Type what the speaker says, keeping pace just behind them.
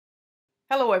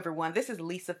Hello, everyone. This is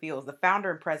Lisa Fields, the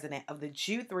founder and president of the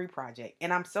Jude 3 Project,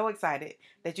 and I'm so excited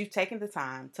that you've taken the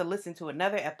time to listen to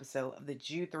another episode of the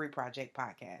Jude 3 Project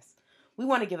podcast. We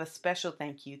want to give a special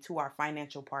thank you to our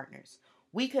financial partners.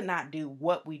 We could not do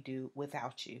what we do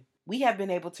without you. We have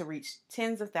been able to reach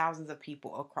tens of thousands of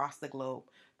people across the globe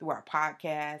through our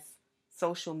podcasts,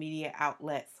 social media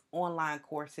outlets, online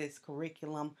courses,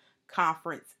 curriculum,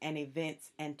 conference and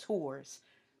events, and tours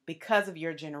because of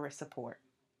your generous support.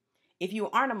 If you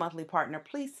aren't a monthly partner,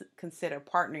 please consider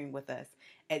partnering with us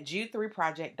at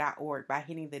jude3project.org by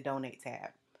hitting the donate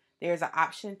tab. There's an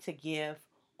option to give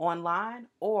online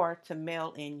or to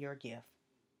mail in your gift.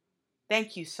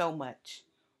 Thank you so much.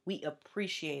 We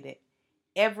appreciate it.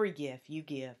 Every gift you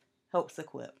give helps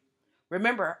equip.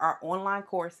 Remember, our online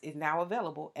course is now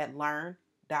available at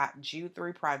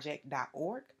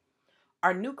learn.jude3project.org.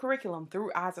 Our new curriculum,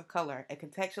 Through Eyes of Color, a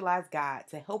contextualized guide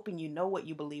to helping you know what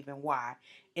you believe and why,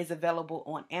 is available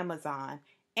on Amazon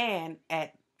and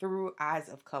at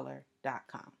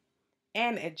througheyesofcolor.com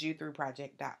and at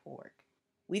jude3project.org.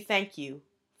 We thank you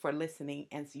for listening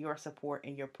and your support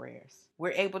and your prayers.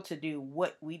 We're able to do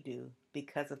what we do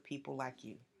because of people like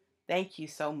you. Thank you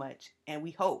so much, and we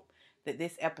hope that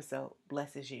this episode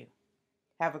blesses you.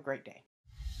 Have a great day.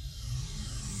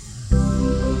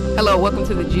 Hello, welcome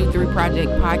to the Jude 3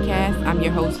 Project podcast. I'm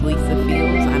your host, Lisa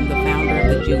Fields. I'm the founder of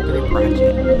the Jude 3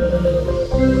 Project.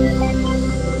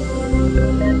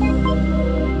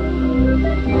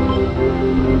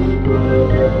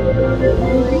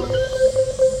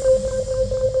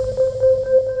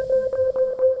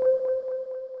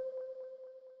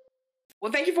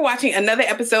 Well, thank you for watching another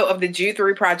episode of the Jude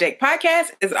 3 Project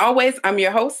podcast. As always, I'm your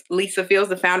host, Lisa Fields,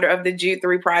 the founder of the Jude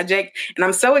 3 Project. And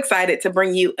I'm so excited to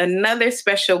bring you another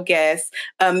special guest,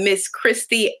 Miss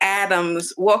Christy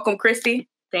Adams. Welcome, Christy.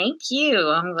 Thank you.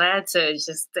 I'm glad to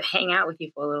hang out with you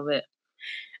for a little bit.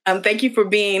 Thank you for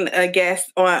being a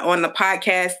guest on the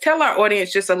podcast. Tell our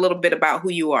audience just a little bit about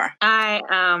who you are.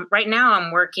 Right now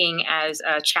I'm working as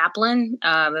a chaplain.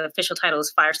 The official title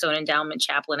is Firestone Endowment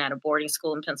Chaplain at a boarding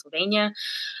school in Pennsylvania.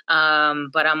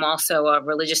 But I'm also a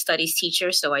religious studies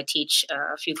teacher, so I teach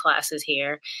a few classes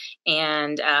here.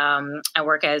 And I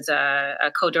work as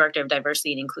a co-director of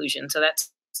diversity and inclusion. So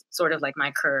that's sort of like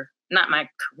not my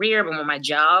career, but more my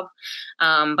job.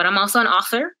 But I'm also an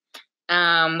author.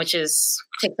 Which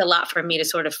takes a lot for me to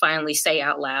sort of finally say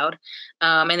out loud.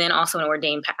 And then also an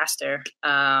ordained pastor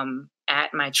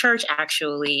at my church.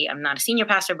 Actually, I'm not a senior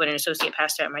pastor, but an associate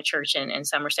pastor at my church in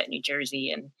Somerset, New Jersey.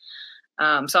 And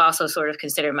so I also sort of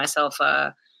consider myself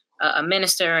a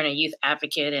minister and a youth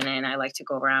advocate. And I like to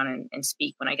go around and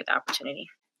speak when I get the opportunity.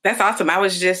 That's awesome. I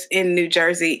was just in New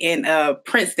Jersey in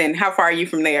Princeton. How far are you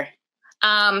from there?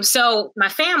 So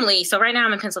right now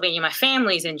I'm in Pennsylvania, my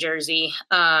family's in Jersey,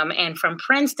 and from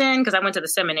Princeton, because I went to the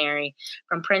seminary,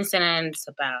 from Princeton, and it's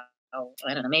about,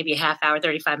 maybe a half hour,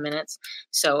 35 minutes.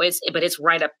 So it's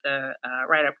right up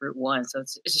Route 1. So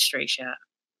it's a straight shot.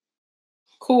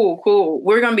 Cool.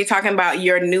 We're going to be talking about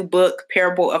your new book,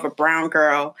 Parable of a Brown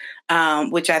Girl,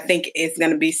 which I think is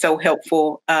going to be so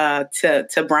helpful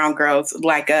to brown girls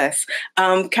like us.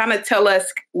 Kind of tell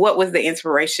us, what was the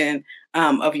inspiration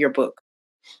of your book?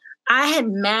 I had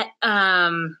met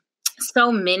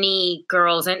so many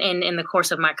girls in the course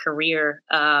of my career,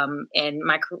 and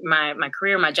my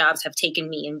career, my jobs have taken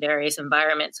me in various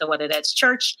environments. So whether that's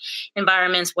church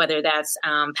environments, whether that's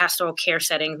pastoral care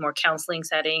settings, more counseling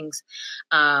settings.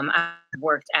 I've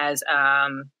worked as a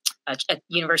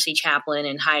university chaplain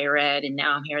in higher ed, and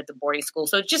now I'm here at the boarding school.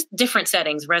 So just different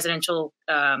settings, residential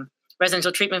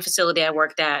treatment facility I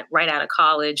worked at right out of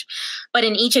college. But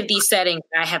in each of these settings,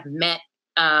 I have met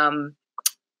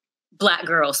Black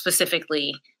girls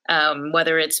specifically,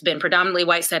 whether it's been predominantly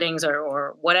white settings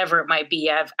or whatever it might be.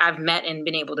 I've met and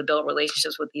been able to build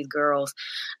relationships with these girls.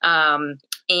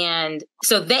 And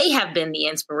so they have been the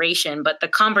inspiration, but the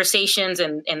conversations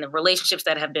and the relationships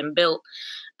that have been built,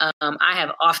 I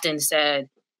have often said,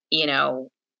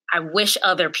 I wish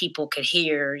other people could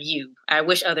hear you. I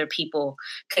wish other people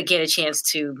could get a chance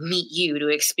to meet you, to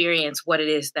experience what it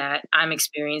is that I'm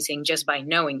experiencing just by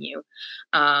knowing you.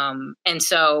 And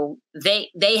so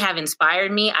they have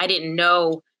inspired me. I didn't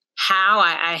know how.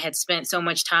 I had spent so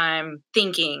much time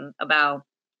thinking about,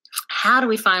 how do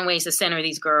we find ways to center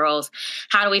these girls?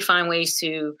 How do we find ways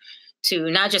to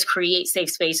not just create safe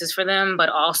spaces for them, but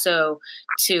also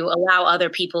to allow other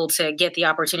people to get the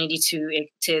opportunity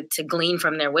to glean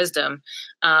from their wisdom.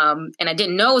 And I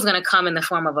didn't know it was going to come in the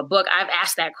form of a book. I've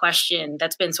asked that question.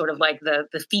 That's been sort of like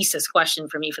the thesis question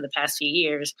for me for the past few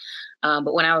years.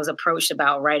 But when I was approached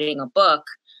about writing a book,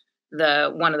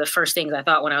 one of the first things I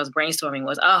thought when I was brainstorming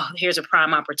was, oh, here's a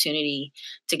prime opportunity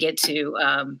to get to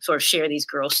sort of share these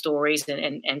girls' stories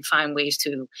and find ways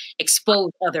to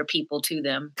expose other people to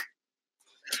them.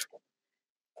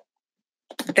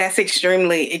 That's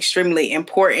extremely, extremely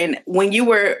important. When you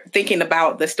were thinking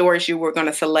about the stories you were going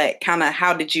to select, kind of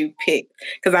how did you pick?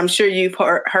 Because I'm sure you've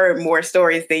heard more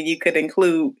stories than you could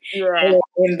include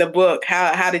in the book.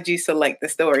 How did you select the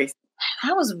stories?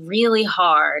 That was really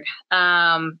hard,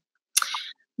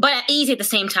 but easy at the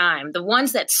same time. The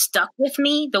ones that stuck with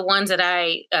me, the ones that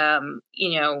I,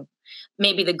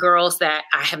 maybe the girls that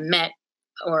I have met,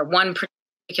 or one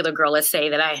particular girl, let's say,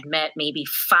 that I had met maybe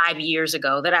 5 years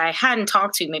ago that I hadn't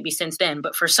talked to maybe since then,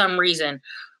 but for some reason,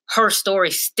 her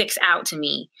story sticks out to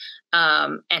me,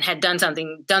 and had done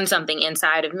something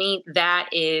inside of me. That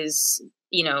is,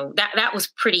 that was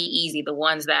pretty easy. The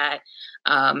ones that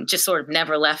just sort of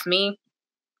never left me.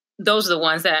 Those are the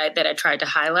ones that I tried to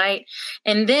highlight.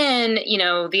 And then,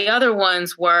 the other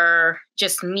ones were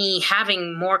just me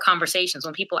having more conversations.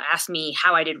 When people asked me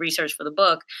how I did research for the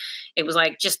book, it was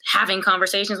like just having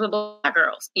conversations with Black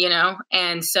girls,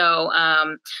 And so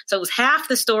it was half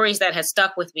the stories that had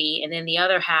stuck with me. And then the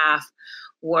other half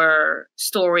were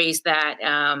stories that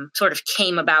sort of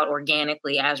came about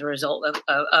organically as a result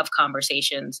of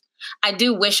conversations. I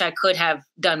do wish I could have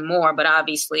done more, but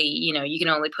obviously, you can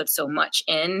only put so much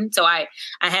in. So I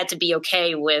had to be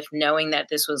okay with knowing that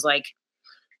this was like,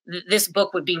 this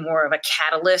book would be more of a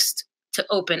catalyst to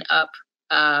open up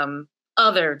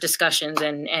other discussions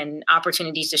and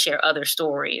opportunities to share other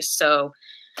stories. So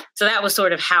that was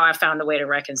sort of how I found a way to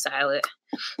reconcile it.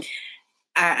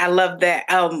 I love that.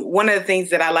 One of the things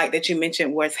that I like that you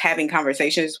mentioned was having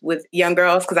conversations with young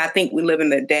girls, because I think we live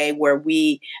in a day where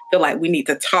we feel like we need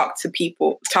to talk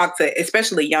to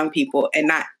especially young people, and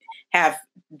not have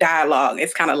dialogue.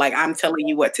 It's kind of like, I'm telling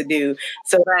you what to do.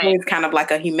 So it's kind of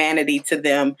like a humanity to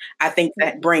them. I think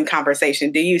that bring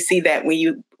conversation. Do you see that when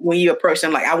you approach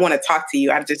them, like, I want to talk to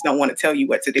you, I just don't want to tell you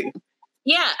what to do?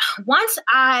 Yeah. Once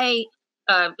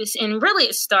and really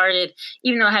it started,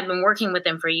 even though I had been working with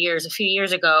them for years. A few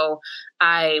years ago,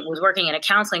 I was working in a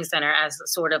counseling center as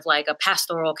sort of like a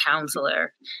pastoral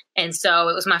counselor. And so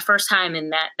it was my first time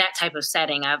in that type of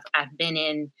setting. I've been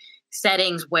in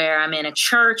settings where I'm in a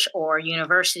church or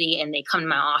university and they come to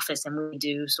my office and we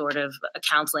do sort of a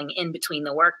counseling in between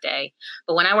the workday.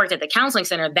 But when I worked at the counseling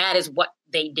center, that is what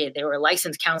they did. They were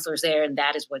licensed counselors there, and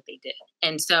that is what they did.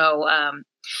 And so,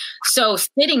 so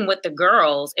sitting with the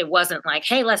girls, it wasn't like,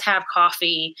 hey, let's have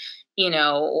coffee,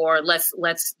 or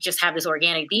let's just have this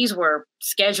organic. These were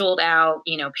scheduled out,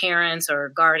 parents or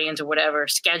guardians or whatever,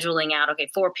 scheduling out, okay,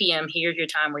 4 p.m., here's your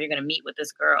time where you're going to meet with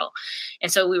this girl. And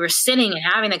so we were sitting and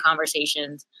having the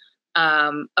conversations.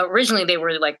 Originally, they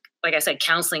were like I said,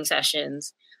 counseling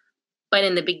sessions. But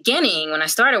in the beginning, when I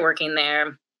started working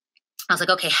there, I was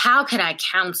like, okay, how can I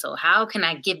counsel? How can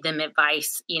I give them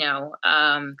advice? And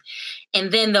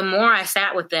then the more I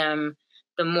sat with them,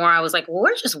 the more I was like, well,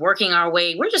 we're just working our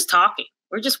way. We're just talking.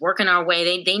 We're just working our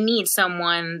way. They need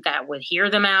someone that would hear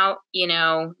them out,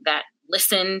 that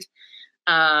listened,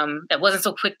 that wasn't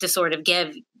so quick to sort of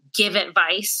give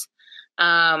advice.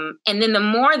 And then the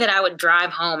more that I would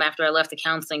drive home after I left the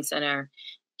counseling center,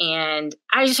 and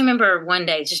I just remember one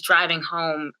day just driving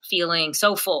home feeling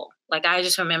so full. Like, I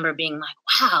just remember being like,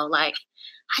 wow, like,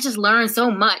 I just learned so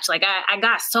much. Like, I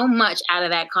got so much out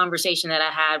of that conversation that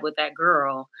I had with that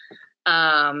girl.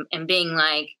 And being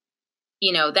like,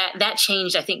 that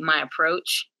changed, I think, my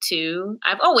approach to,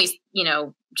 I've always,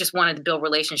 just wanted to build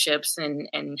relationships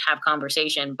and have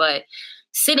conversation, but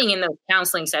sitting in those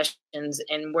counseling sessions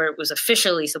and where it was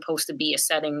officially supposed to be a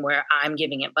setting where I'm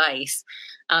giving advice,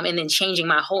 and then changing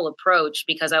my whole approach,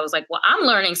 because I was like, well, I'm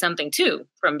learning something too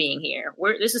from being here.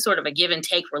 This is sort of a give and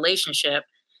take relationship,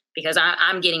 because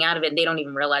I'm getting out of it and they don't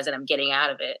even realize that I'm getting out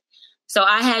of it. So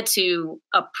I had to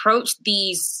approach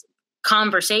these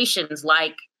conversations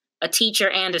like a teacher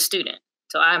and a student.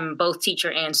 So I'm both teacher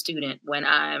and student when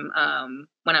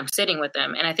I'm sitting with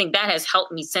them. And I think that has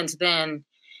helped me since then,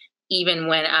 even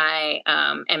when I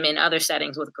am in other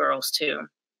settings with girls too.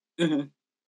 Mm-hmm.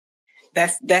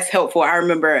 That's helpful. I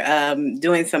remember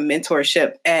doing some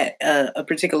mentorship at a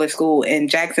particular school in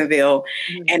Jacksonville,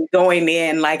 mm-hmm. and going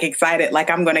in like excited, like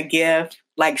I'm going to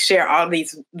share all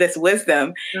this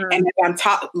wisdom. Mm-hmm. And if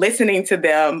I'm listening to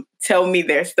them tell me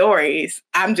their stories,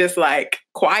 I'm just like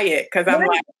quiet, because I'm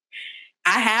like,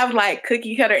 I have like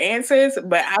cookie cutter answers,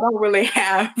 but I don't really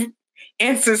have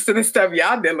answers to the stuff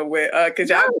y'all dealing with, because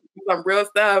y'all do some real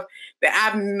stuff that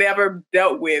I've never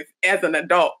dealt with as an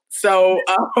adult. So,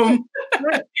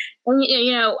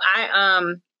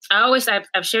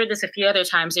 I've shared this a few other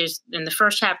times. There's in the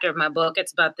first chapter of my book,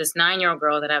 it's about this 9-year-old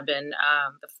girl that I've been,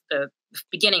 the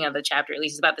beginning of the chapter, at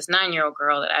least, is about this 9-year-old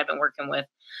girl that I've been working with,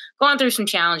 going through some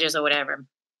challenges or whatever.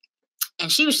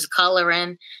 And she was just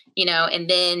coloring, and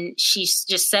then she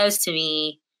just says to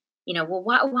me,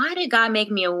 well, why did God make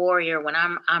me a warrior when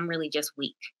I'm really just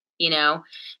weak, And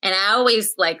I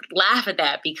always laugh at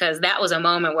that, because that was a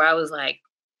moment where I was like,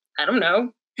 I don't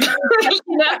know.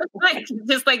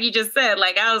 Just like you just said,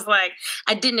 I was like,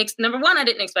 number one, I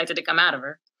didn't expect it to come out of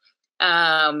her,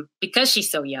 because she's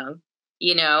so young,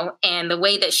 and the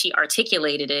way that she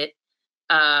articulated it,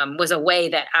 was a way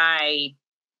that I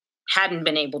hadn't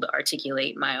been able to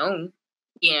articulate my own,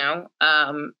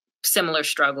 similar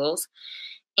struggles.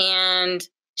 And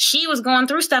she was going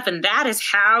through stuff, and that is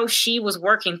how she was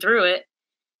working through it.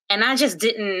 And I just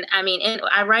didn't, and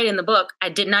I write in the book, I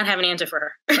did not have an answer for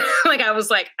her. I was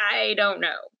like, I don't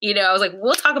know. I was like,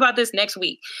 we'll talk about this next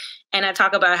week. And I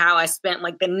talk about how I spent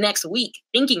the next week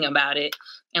thinking about it,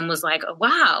 and was like, oh,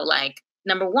 wow,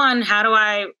 number one, how do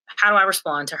I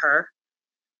respond to her?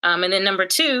 And then number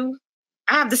two,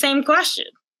 I have the same question,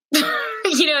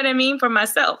 you know what I mean? For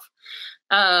myself.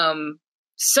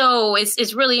 So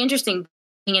it's really interesting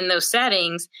in those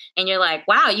settings, and you're like,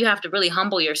 wow, you have to really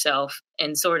humble yourself,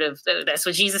 and sort of, that's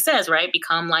what Jesus says, right?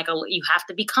 You have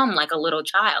to become like a little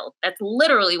child. That's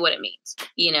literally what it means,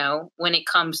 when it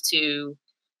comes to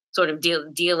sort of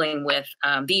dealing with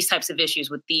these types of issues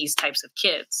with these types of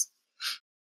kids.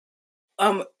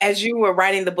 As you were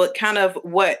writing the book, kind of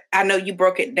what, I know you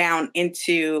broke it down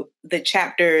into the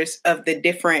chapters of the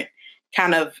different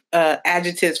kind of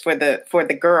adjectives for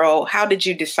the girl. How did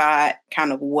you decide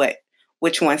kind of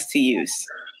which ones to use?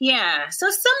 Yeah. So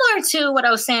similar to what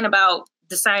I was saying about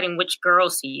deciding which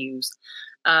girls to use.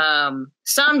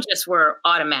 Some just were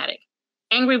automatic.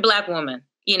 Angry Black woman,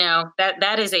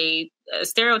 that is a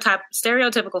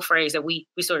stereotypical phrase that we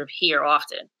sort of hear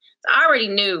often. So I already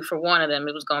knew for one of them,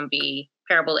 it was going to be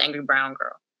Parable of the Angry Brown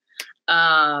Girl.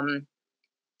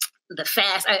 The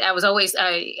fast,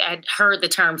 I'd heard the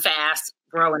term fast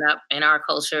growing up in our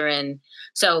culture. And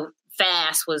so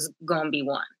fast was going to be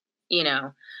one,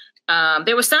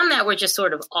 There were some that were just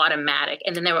sort of automatic.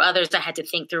 And then there were others that I had to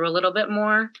think through a little bit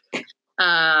more.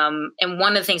 And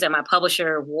one of the things that my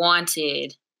publisher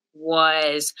wanted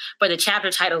was for the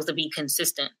chapter titles to be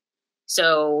consistent.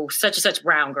 So such and such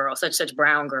brown girl, such and such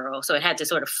brown girl. So it had to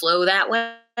sort of flow that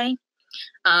way.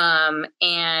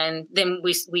 And then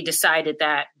we decided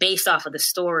that based off of the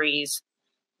stories,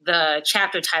 the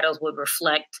chapter titles would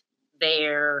reflect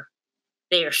their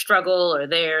struggle or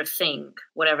their thing,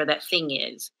 whatever that thing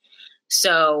is.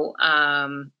 So,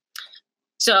 the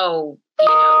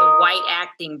white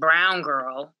acting brown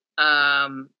girl,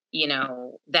 that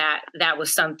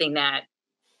was something that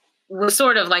was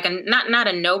sort of like not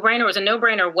a no-brainer. It was a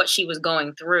no-brainer what she was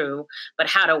going through, but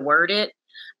how to word it.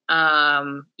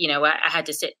 I had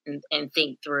to sit and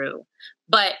think through,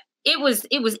 but it was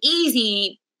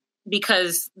easy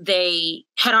because the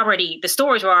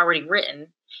stories were already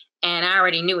written, and I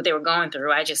already knew what they were going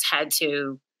through. I just had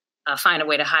to find a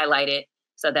way to highlight it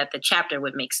so that the chapter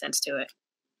would make sense to it.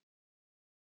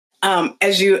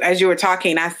 As you were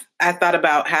talking, I thought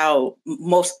about how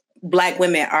most Black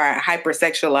women are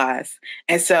hypersexualized.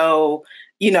 And so,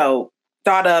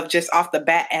 thought of just off the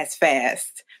bat as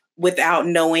fast without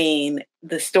knowing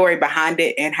the story behind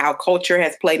it and how culture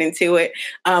has played into it.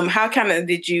 How kind of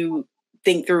did you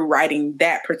think through writing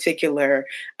that particular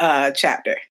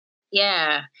chapter?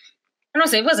 Yeah. I don't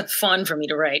say it wasn't fun for me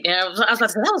to write. I was about to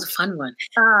say that was a fun one.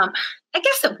 I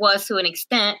guess it was to an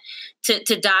extent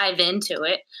to dive into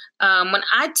it. When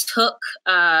I took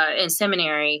in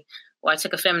seminary, I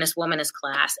took a feminist womanist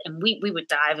class, and we would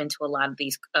dive into a lot of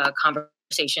these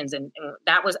conversations. And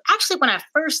that was actually when I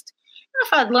first, I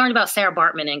don't know if I'd learned about Sarah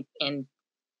Bartman in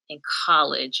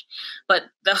college, but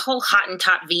the whole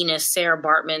Hottentot Venus, Sarah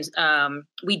Bartman's,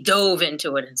 we dove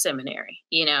into it in seminary.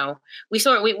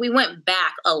 We went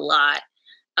back a lot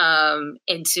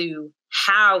into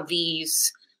how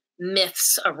these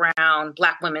myths around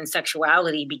Black women's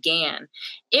sexuality began.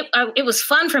 It was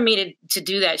fun for me to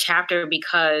do that chapter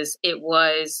because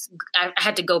I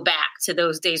had to go back to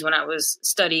those days when I was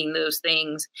studying those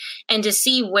things and to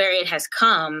see where it has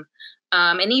come.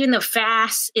 And even though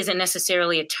fast isn't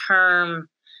necessarily a term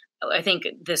I think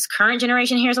this current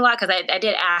generation hears a lot, because I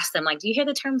did ask them, do you hear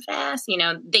the term fast?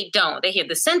 They don't. They hear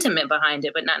the sentiment behind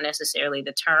it, but not necessarily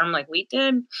the term like we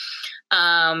did.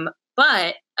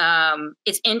 But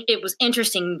it was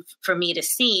interesting for me to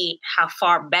see how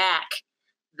far back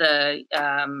the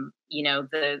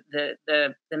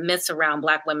myths around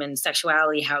Black women's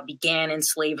sexuality, how it began in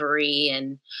slavery,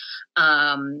 and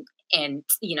Hottentot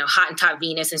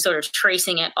Venus, and sort of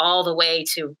tracing it all the way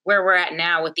to where we're at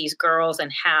now with these girls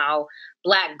and how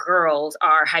Black girls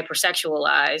are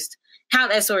hypersexualized, how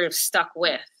that sort of stuck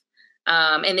with.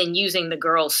 And then using the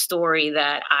girl's story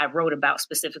that I wrote about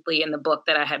specifically in the book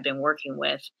that I had been working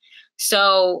with.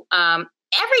 So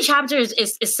every chapter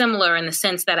is similar in the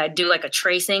sense that I do like a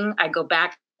tracing. I go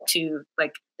back to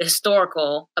like the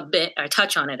historical a bit, I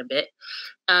touch on it a bit,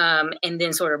 and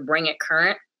then sort of bring it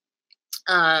current.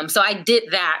 So I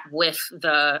did that with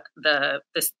the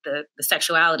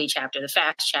sexuality chapter, the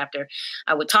fast chapter.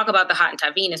 I would talk about the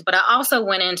Hottentot Venus, but I also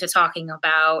went into talking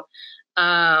about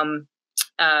R.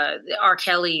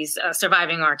 Kelly's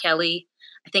surviving R. Kelly.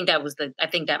 I think that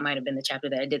might have been the chapter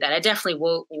that I did that. I definitely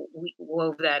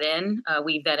wove that in,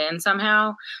 weave that in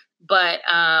somehow. But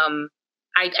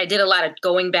I did a lot of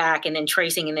going back and then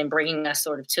tracing and then bringing us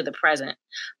sort of to the present.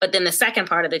 But then the second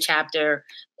part of the chapter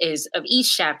of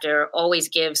each chapter always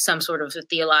gives some sort of a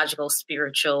theological,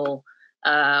 spiritual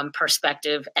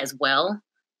perspective as well.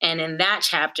 And in that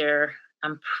chapter,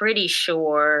 I'm pretty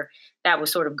sure that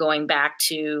was sort of going back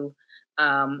to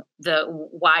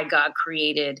why God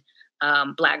created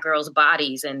Black girls'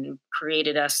 bodies and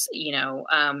created us,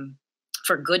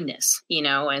 for goodness,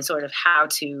 and sort of how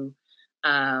to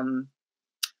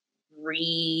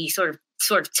sort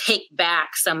of take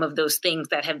back some of those things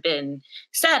that have been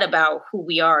said about who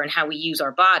we are and how we use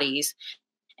our bodies,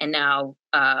 and now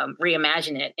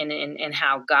reimagine it and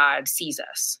how God sees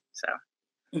us. So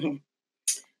mm-hmm.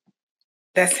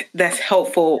 That's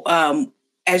helpful.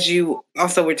 As you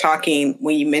also were talking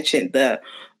when you mentioned the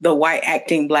white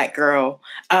acting Black girl,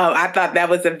 I thought that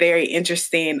was a very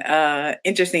interesting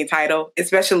title,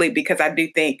 especially because I do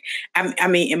think, I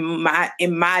mean,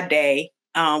 in my day,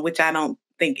 which I don't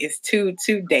think is too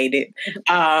dated,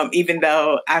 even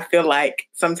though I feel like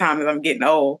sometimes I'm getting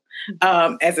old,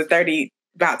 as a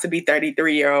about to be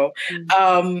 33-year-old.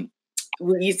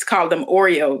 We used to call them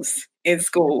Oreos in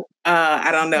school.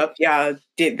 I don't know if y'all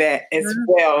did that as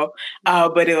well,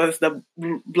 but it was the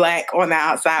Black on the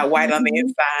outside, white on the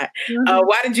inside.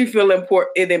 Why did you feel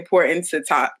it important to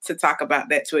talk about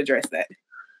that, to address that?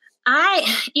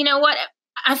 You know what?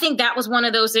 I think that was one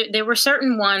of those. There were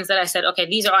certain ones that I said, okay,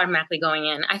 these are automatically going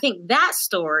in. I think that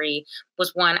story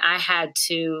was one I had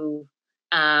to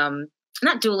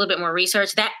not do a little bit more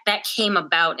research. That came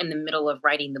about in the middle of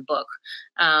writing the book.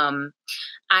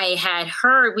 I had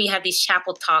heard we had these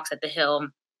chapel talks at the Hill.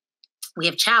 We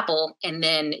have chapel, and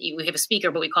then we have a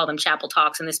speaker, but we call them chapel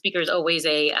talks. And the speaker is always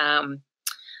a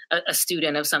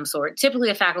student of some sort, typically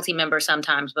a faculty member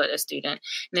sometimes, but a student.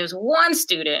 And there was one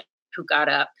student who got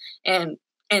up and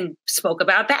spoke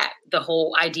about that, the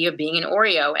whole idea of being an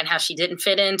Oreo and how she didn't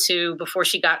fit into, before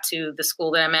she got to the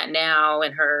school that I'm at now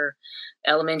and her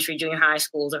elementary, junior high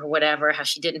schools or whatever, how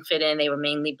she didn't fit in. They were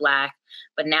mainly Black,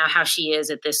 but now how she is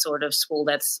at this sort of school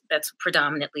that's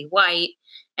predominantly white,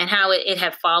 and how it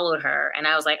had followed her. And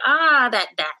I was like,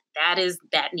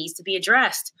 that needs to be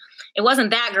addressed. It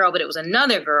wasn't that girl, but it was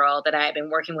another girl that I had been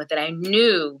working with that I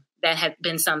knew that had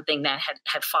been something that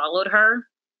had followed her,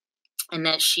 and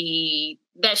that she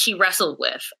wrestled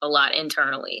with a lot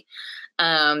internally.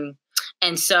 And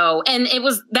it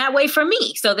was that way for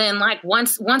me. So then like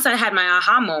once I had my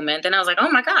aha moment, then I was like, oh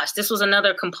my gosh, this was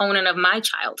another component of my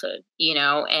childhood,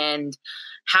 and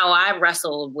how I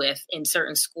wrestled with in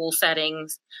certain school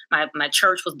settings. My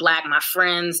church was Black. My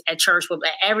friends at church were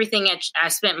everything. I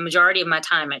spent the majority of my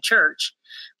time at church,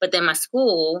 but then my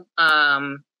school,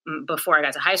 before I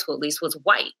got to high school, at least, was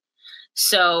white.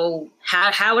 So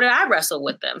how did I wrestle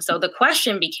with them? So the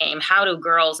question became, how do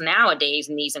girls nowadays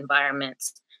in these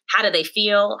environments, how do they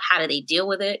feel? How do they deal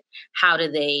with it?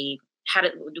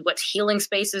 What healing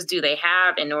spaces do they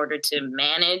have in order to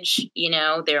manage,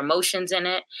 their emotions in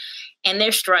it? And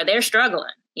they're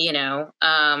struggling,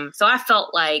 So I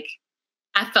felt like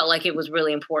it was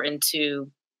really important to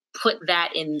put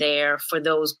that in there for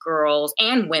those girls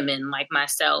and women like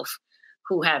myself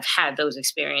who have had those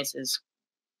experiences.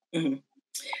 Mm-hmm.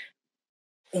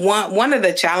 One of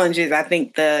the challenges I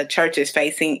think the church is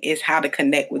facing is how to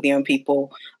connect with young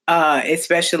people,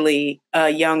 especially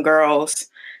young girls.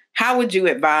 How would you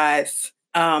advise,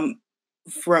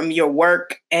 from your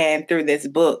work and through this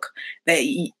book,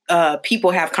 that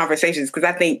people have conversations? Because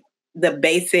I think the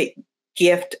basic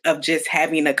gift of just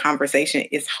having a conversation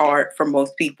is hard for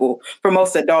most people, for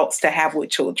most adults, to have with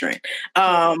children.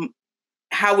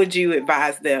 How would you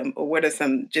advise them, or what are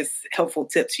some just helpful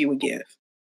tips you would give?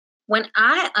 When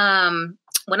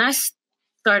I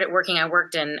started working, I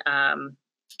worked in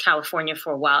California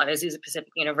for a while at Azusa Pacific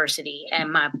University.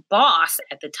 And my boss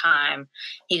at the time,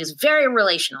 he was very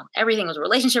relational. Everything was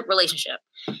relationship.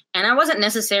 And I wasn't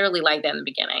necessarily like that in the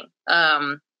beginning.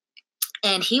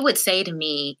 And he would say to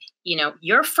me,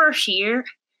 your first year,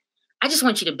 I just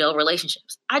want you to build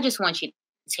relationships. I just want you to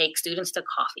take students to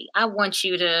coffee. I want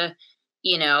you to,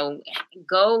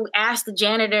 go ask the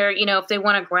janitor, if they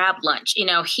want to grab lunch.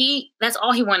 That's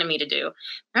all he wanted me to do.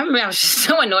 I remember I was just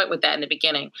so annoyed with that in the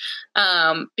beginning,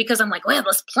 because I'm like, well,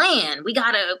 let's plan. We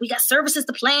got services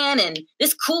to plan and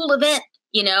this cool event,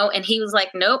 and he was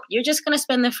like, nope, you're just going to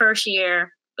spend the first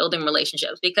year building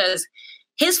relationships, because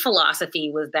his philosophy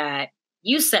was that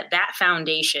you set that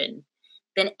foundation,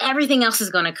 then everything else is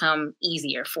going to come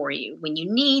easier for you. When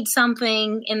you need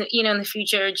something in the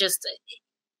future,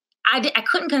 I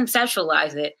couldn't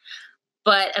conceptualize it,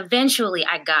 but eventually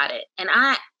I got it. And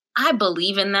I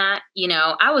believe in that.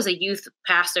 I was a youth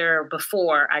pastor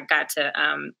before I got to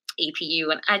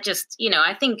APU, and I just,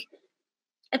 I think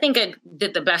I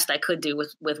did the best I could do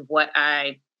with what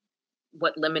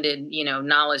limited,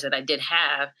 knowledge that I did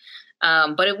have.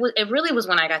 But it really was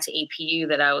when I got to APU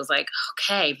that I was like,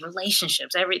 okay,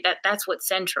 relationships, that's what's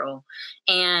central.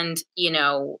 And,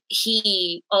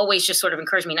 he always just sort of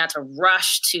encouraged me not to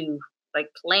rush to like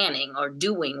planning or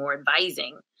doing or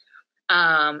advising.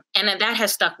 And that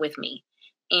has stuck with me.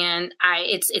 And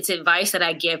it's advice that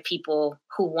I give people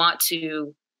who want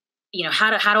to, how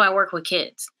do I work with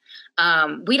kids?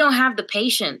 We don't have the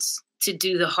patience to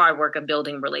do the hard work of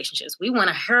building relationships. We want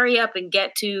to hurry up and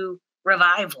get to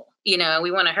revival.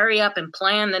 We want to hurry up and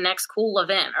plan the next cool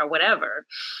event or whatever.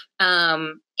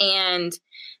 And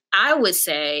I would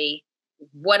say,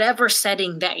 whatever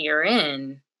setting that you're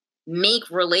in, make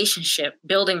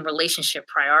building relationship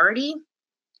priority.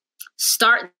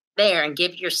 Start there and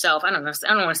give yourself, I don't want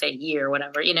to say a year or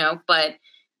whatever, but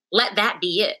let that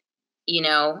be it,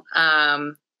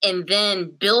 and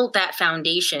then build that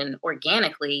foundation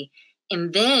organically.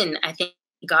 And then I think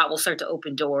God will start to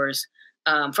open doors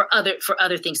for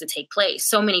other things to take place.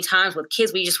 So many times with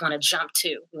kids, we just want to jump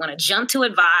to. We want to jump to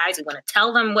advise. We want to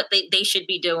tell them what they should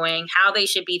be doing, how they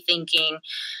should be thinking.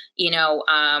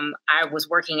 I was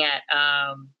working at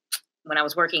when I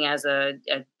was working as I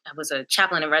was a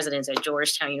chaplain in residence at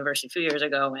Georgetown University a few years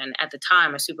ago, and at the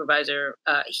time, a supervisor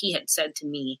he had said to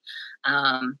me,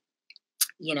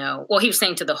 he was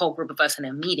saying to the whole group of us in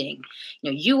a meeting,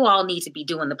 you all need to be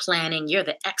doing the planning. You're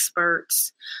the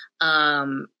experts.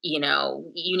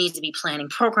 You need to be planning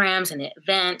programs and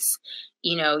events.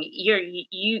 You're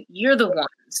the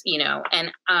ones,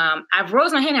 and I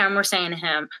rose my hand and I remember saying to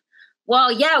him,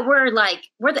 well, yeah, we're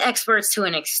the experts to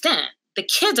an extent. The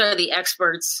kids are the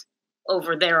experts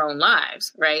over their own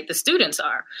lives, right? The students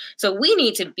are. So we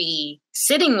need to be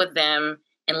sitting with them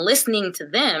and listening to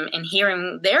them and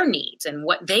hearing their needs and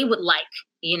what they would like,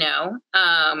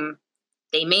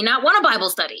 They may not want a Bible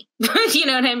study. You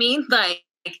know what I mean? Like,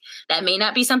 that may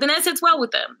not be something that sits well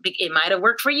with them. It might have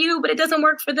worked for you, but it doesn't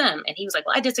work for them. And he was like,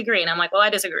 well, I disagree. And I'm like, well, I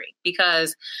disagree,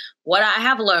 because what I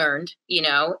have learned,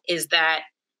 is that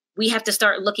we have to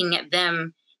start looking at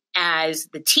them as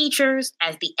the teachers,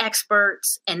 as the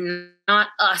experts, and not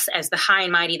us as the high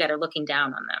and mighty that are looking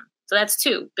down on them. So that's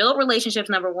 2. Build relationships,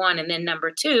 number 1. And then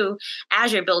number 2,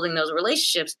 as you're building those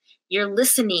relationships, you're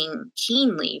listening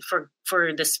keenly for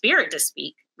the Spirit to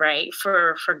speak, right?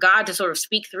 For God to sort of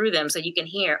speak through them so you can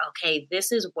hear, okay,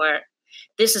 this is what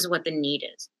the need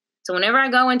is. So whenever I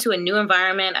go into a new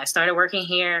environment, I started working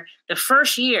here, the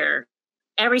first year,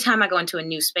 every time I go into a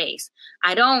new space,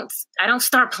 I don't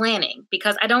start planning,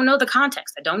 because I don't know the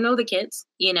context. I don't know the kids,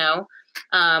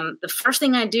 The first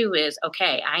thing I do is,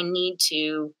 okay, I need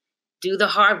to do the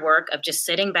hard work of just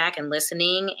sitting back and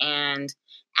listening and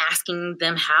asking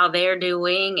them how they're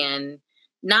doing and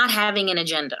not having an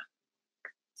agenda.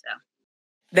 So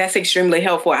that's extremely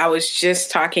helpful. I was just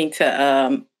talking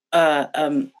to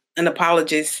an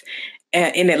apologist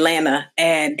in Atlanta,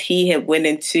 and he had went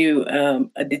into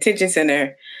a detention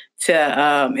center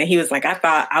and he was like, I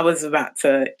thought I was about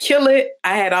to kill it.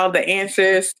 I had all the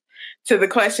answers to the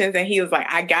questions, and he was like,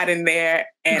 I got in there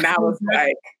and I was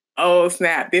like, oh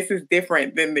snap, this is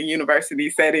different than the university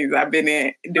settings I've been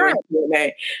in during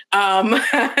Q&A.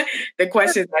 The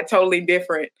questions are totally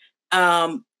different.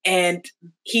 And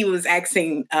he was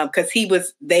asking, because he went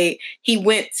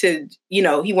to,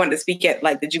 he wanted to speak at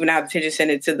like the juvenile detention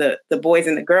center to the boys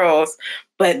and the girls,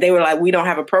 but they were like, we don't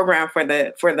have a program for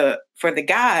the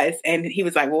guys. And he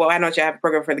was like, well, why don't you have a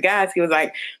program for the guys? He was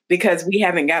like, because we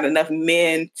haven't got enough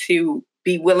men to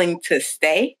be willing to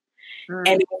stay.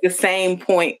 And it was the same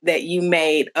point that you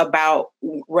made about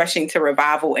rushing to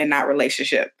revival and not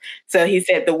relationship. So he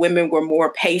said the women were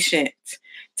more patient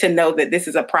to know that this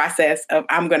is a process of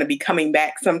I'm going to be coming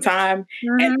back sometime.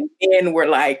 And then we're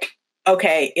like,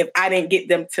 okay, if I didn't get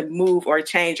them to move or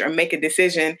change or make a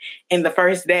decision in the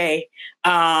first day,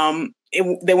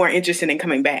 they weren't interested in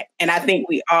coming back. And I think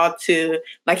we ought to,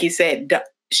 like you said,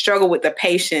 struggle with the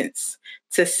patience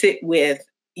to sit with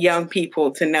young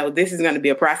people to know this is going to be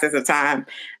a process of time.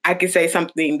 I could say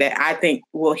something that I think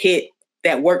will hit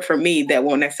that work for me that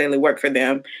won't necessarily work for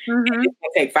them. And it's going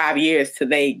to take 5 years till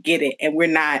they get it. And we're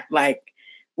not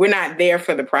there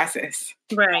for the process.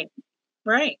 Right.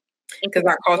 Because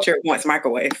our culture wants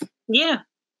microwave. Yeah.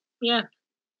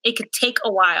 It could take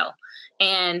a while.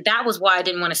 And that was why I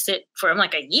didn't want to sit for, I'm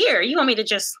like, a year? You want me to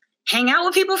just hang out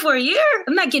with people for a year?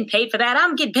 I'm not getting paid for that.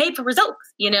 I'm getting paid for results,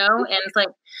 And it's like,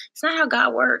 it's not how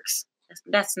God works.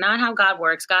 That's not how God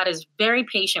works. God is very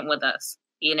patient with us,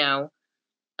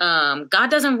 God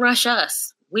doesn't rush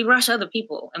us. We rush other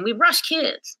people and we rush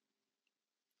kids.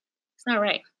 It's not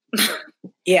right.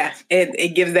 Yeah,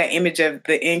 it gives that image of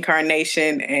the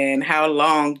incarnation and how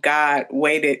long God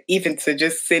waited even to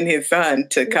just send his son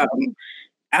to come.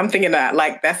 I'm thinking that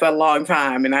that's a long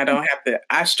time and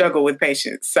I struggle with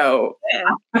patience. So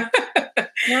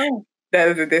that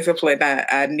is a discipline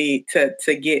I need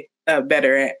to get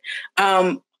better at.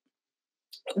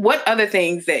 What other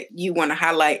things that you want to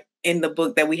highlight in the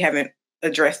book that we haven't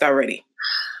addressed already?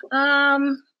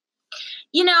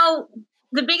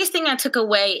 The biggest thing I took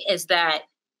away is that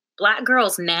Black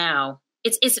girls now,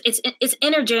 it's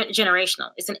intergenerational.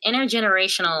 It's an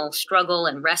intergenerational struggle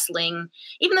and wrestling.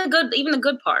 Even the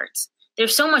good parts.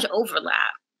 There's so much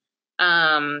overlap,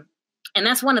 and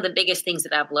that's one of the biggest things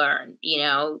that I've learned.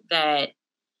 That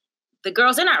the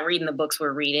girls, they're not reading the books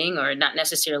we're reading, or not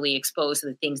necessarily exposed to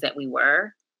the things that we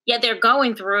were. Yet they're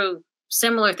going through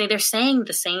similar things. They're saying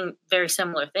the same, very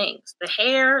similar things. The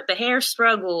hair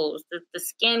struggles, the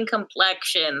skin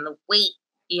complexion, the weight.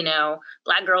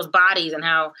 Black girls' bodies and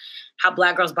how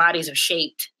Black girls' bodies are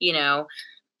shaped. The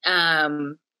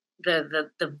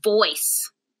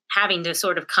voice, having to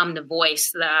sort of come to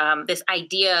voice. This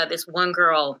idea, this one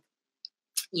girl,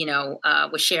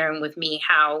 was sharing with me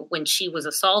how when she was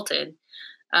assaulted,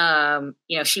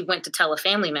 she went to tell a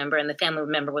family member, and the family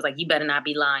member was like, "You better not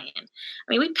be lying." I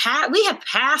mean, we have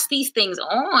passed these things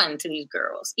on to these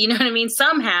girls. You know what I mean?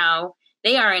 Somehow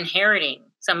they are inheriting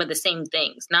some of the same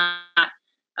things, not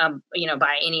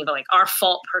by any of our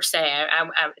fault per se.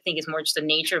 I think it's more just the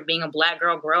nature of being a Black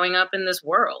girl growing up in this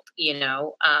world,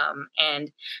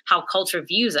 and how culture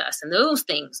views us, and those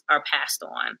things are passed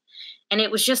on. And it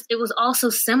was also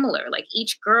similar. Like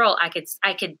each girl, I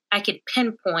could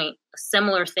pinpoint a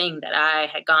similar thing that I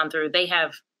had gone through. They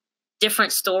have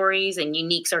different stories and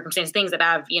unique circumstances, things that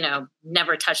I've,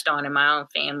 never touched on in my own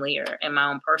family or in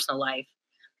my own personal life.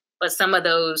 But some of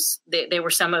those, there were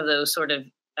some of those sort of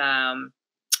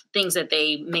things that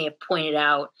they may have pointed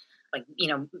out, like,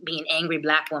 being angry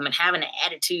Black woman, having an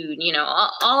attitude,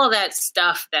 all of that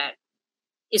stuff that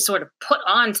is sort of put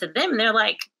on to them. They're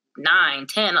like 9,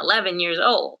 10, 11 years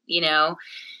old,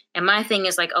 and my thing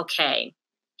is like, okay,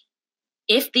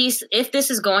 if this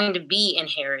is going to be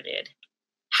inherited,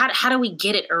 how do we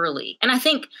get it early? And I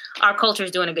think our culture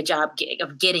is doing a good job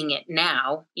of getting it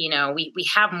now. We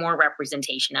have more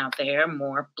representation out there,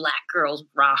 more Black girls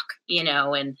rock,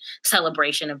 and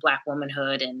celebration of Black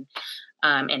womanhood and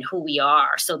who we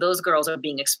are. So those girls are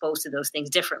being exposed to those things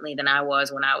differently than I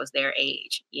was when I was their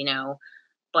age,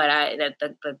 But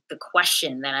the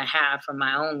question that I have from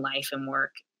my own life and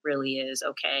work really is,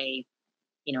 okay,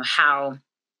 how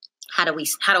do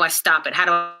I stop it? How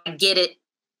do I get it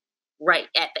right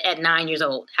at 9 years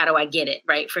old? How do I get it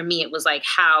right? For me, it was like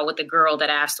how with the girl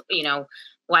that asked,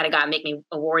 why did God make me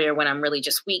a warrior when I'm really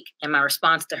just weak? And my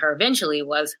response to her eventually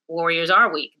was, warriors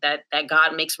are weak, that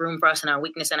God makes room for us in our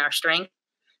weakness and our strength.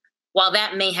 While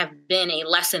that may have been a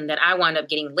lesson that I wound up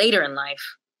getting later in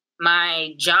life,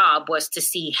 my job was to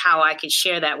see how I could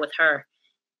share that with her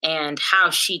and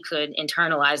how she could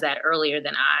internalize that earlier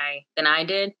than I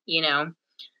did,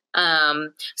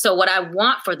 So what I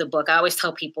want for the book, I always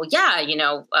tell people, they're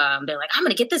like, I'm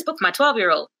going to get this book for my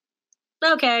 12-year-old.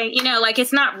 Okay.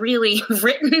 It's not really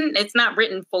written. It's not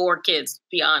written for kids, to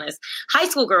be honest. High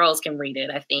school girls can read it.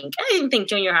 I think. I even think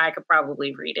junior high could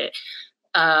probably read it.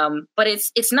 But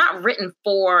it's not written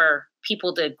for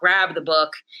people to grab the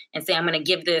book and say, I'm going to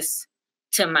give this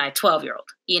to my 12-year-old.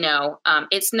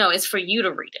 It's for you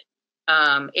to read it.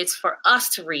 It's for us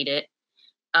to read it.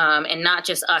 And not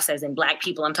just us as in Black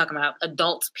people. I'm talking about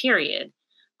adults, period,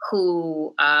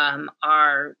 who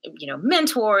are,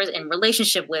 mentors in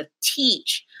relationship with,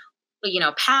 teach,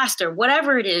 pastor,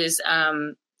 whatever it is,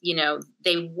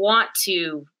 they want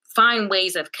to find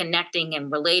ways of connecting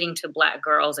and relating to Black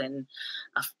girls and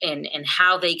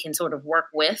how they can sort of work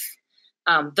with.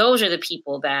 Those are the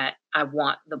people that I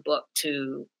want the book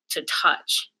to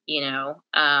touch,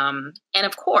 and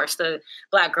of course the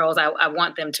Black girls, I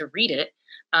want them to read it.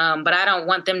 But I don't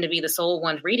want them to be the sole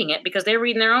ones reading it, because they're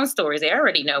reading their own stories. They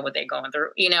already know what they're going through.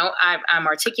 I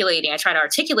try to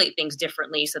articulate things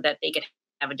differently so that they could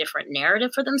have a different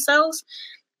narrative for themselves.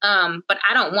 But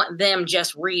I don't want them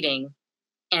just reading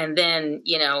and then,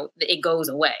 it goes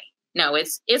away. No,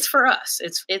 it's for us.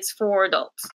 It's for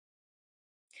adults.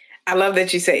 I love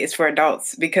that you say it's for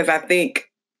adults, because I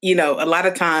think, a lot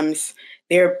of times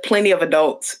there are plenty of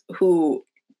adults who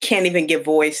can't even give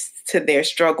voice to their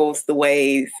struggles the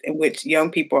ways in which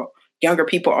younger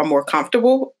people are more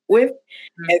comfortable with.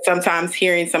 Mm-hmm. And sometimes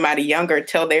hearing somebody younger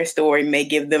tell their story may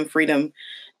give them freedom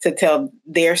to tell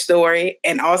their story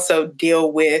and also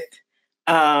deal with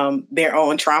their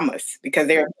own traumas, because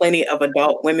there are plenty of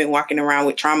adult women walking around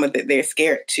with trauma that they're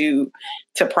scared to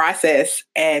process.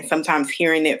 And sometimes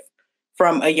hearing it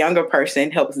from a younger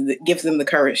person gives them the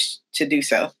courage to do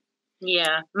so.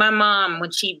 Yeah. My mom, when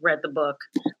she read the book,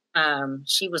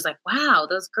 she was like, wow,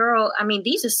 those girls,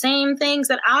 these are the same things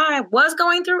that I was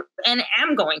going through and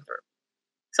am going through.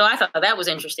 So I thought that was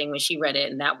interesting when she read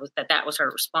it, and that was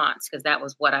her response, because that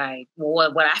was what I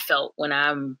felt when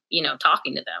I'm,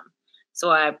 talking to them.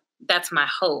 So that's my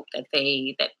hope, that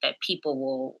that people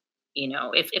will,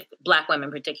 if Black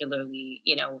women particularly,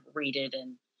 read it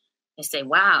and say,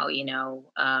 wow,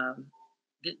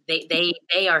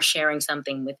 they are sharing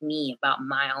something with me about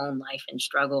my own life and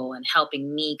struggle and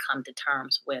helping me come to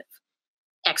terms with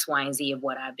X, Y, and Z of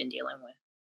what I've been dealing with.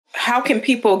 How can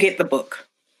people get the book?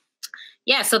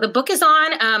 Yeah, so the book is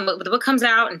on. The book comes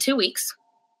out in 2 weeks.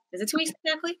 Is it 2 weeks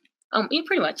exactly? Yeah,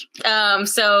 pretty much.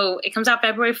 So it comes out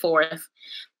February 4th.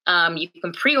 You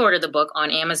can pre-order the book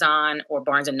on Amazon or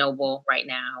Barnes & Noble right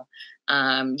now.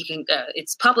 You can.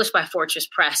 It's published by Fortress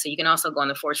Press, so you can also go on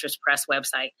the Fortress Press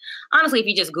website. Honestly, if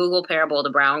you just Google Parable of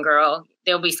the Brown Girl,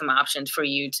 there'll be some options for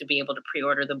you to be able to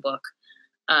pre-order the book.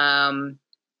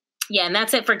 Yeah, and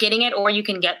that's it for getting it. Or you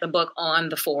can get the book on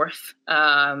the 4th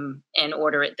and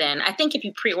order it then. I think if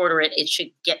you pre-order it, it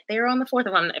should get there on the 4th,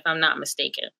 if I'm not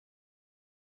mistaken.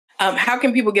 How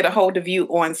can people get a hold of you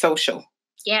on social?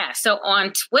 Yeah, so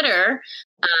on Twitter,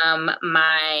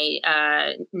 my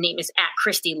name is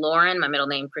 @ChristyLauren. My middle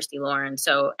name, Christy Lauren.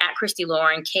 So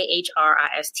 @ChristyLauren,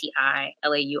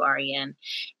 KhristyLauren.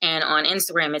 And on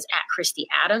Instagram, it's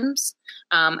 @ChristyAdams.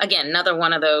 Again, another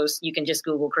one of those, you can just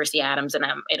Google Christy Adams and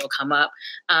it'll come up.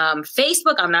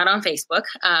 Facebook, I'm not on Facebook.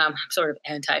 I'm sort of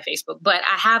anti-Facebook, but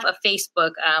I have a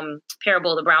Facebook,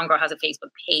 Parable of the Brown Girl has a Facebook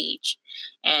page.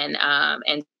 And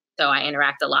so I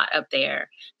interact a lot up there.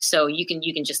 So you can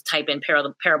just type in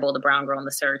Parable of the Brown Girl in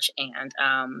the search, and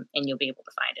you'll be able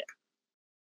to find it.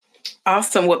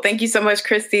 Awesome. Well, thank you so much,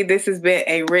 Christy. This has been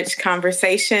a rich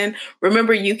conversation.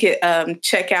 Remember, you can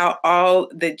check out all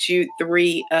the Jude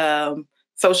 3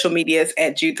 social medias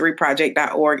at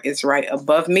jude3project.org. It's right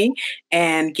above me,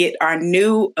 and get our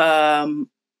new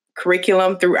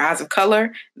curriculum through Eyes of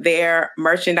Color, their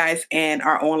merchandise, and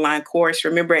our online course.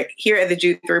 Remember, here at the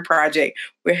Jude 3 Project,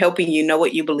 we're helping you know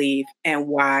what you believe and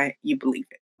why you believe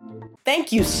it.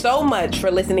 Thank you so much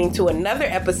for listening to another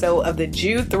episode of the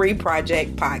Jude 3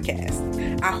 Project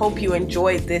podcast. I hope you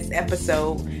enjoyed this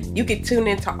episode. You can tune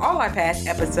into all our past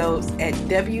episodes at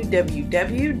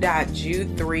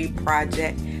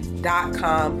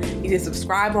www.jude3project.com. You can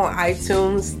subscribe on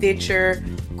iTunes, Stitcher,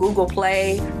 Google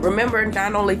Play. Remember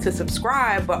not only to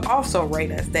subscribe, but also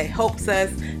rate us. That helps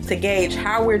us to gauge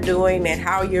how we're doing and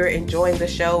how you're enjoying the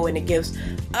show, and it gives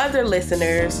other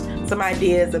listeners some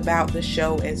ideas about the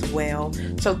show as well.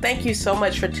 So thank you so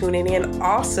much for tuning in.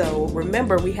 Also,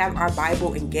 remember, we have our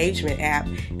Bible engagement app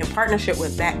in partnership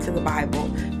with Back to the Bible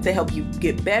to help you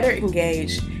get better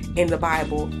engaged in the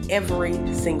Bible every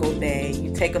single day.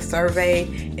 You take a survey,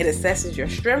 it assesses your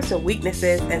strengths and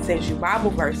weaknesses and sends you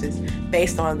Bible verses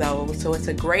based on those. So it's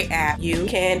a great app. You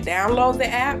can download the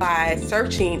app by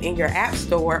searching in your App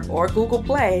Store or Google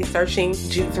Play, searching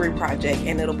Jude 3 Project,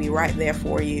 and it'll be right there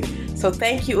for you. So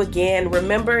thank you again.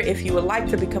 Remember, if you would like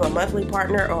to become a monthly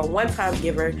partner or a one-time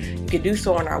giver, you can do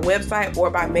so on our website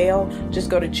or by mail. Just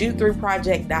go to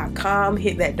jude3project.com,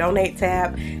 hit that donate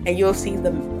tab, and you'll see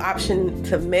the option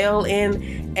to mail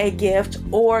in a gift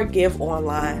or give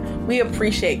online. We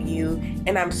appreciate you,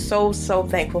 and I'm so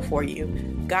thankful for you.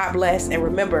 God bless, and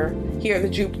remember, here at the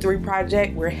Jude 3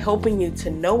 Project, we're helping you to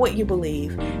know what you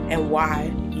believe and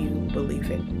why you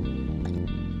believe it.